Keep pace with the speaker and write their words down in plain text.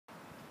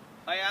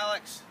Hi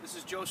Alex, this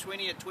is Joe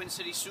Sweeney at Twin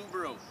City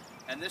Subaru,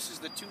 and this is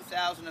the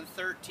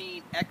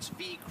 2013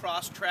 XV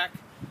Crosstrek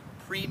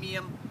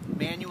Premium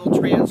manual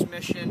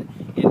transmission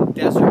in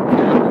Desert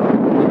Khakhi.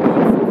 A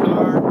beautiful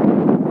car.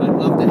 I'd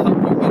love to help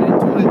you get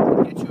into it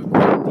and get you a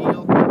great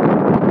deal.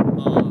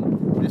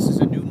 This is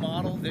a new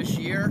model this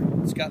year.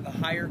 It's got the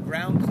higher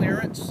ground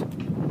clearance.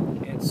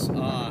 It's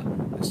the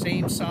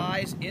same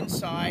size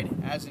inside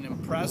as an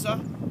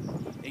Impreza.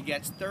 It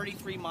gets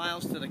 33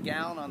 miles to the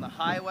gallon on the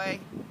highway.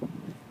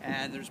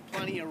 And there's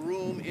plenty of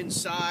room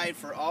inside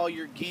for all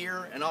your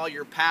gear and all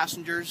your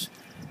passengers.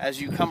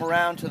 As you come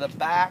around to the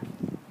back,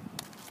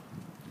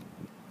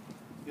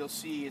 you'll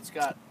see it's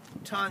got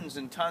tons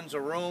and tons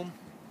of room.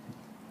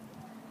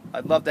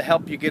 I'd love to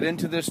help you get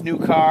into this new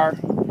car.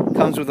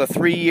 Comes with a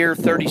 3-year,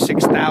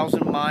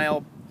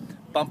 36,000-mile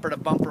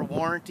bumper-to-bumper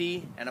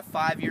warranty and a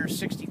 5-year,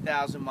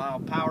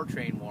 60,000-mile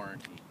powertrain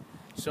warranty.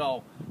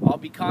 So I'll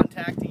be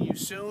contacting you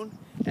soon,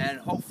 and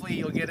hopefully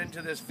you'll get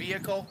into this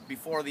vehicle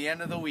before the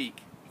end of the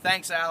week.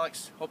 Thanks,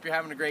 Alex. Hope you're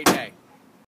having a great day.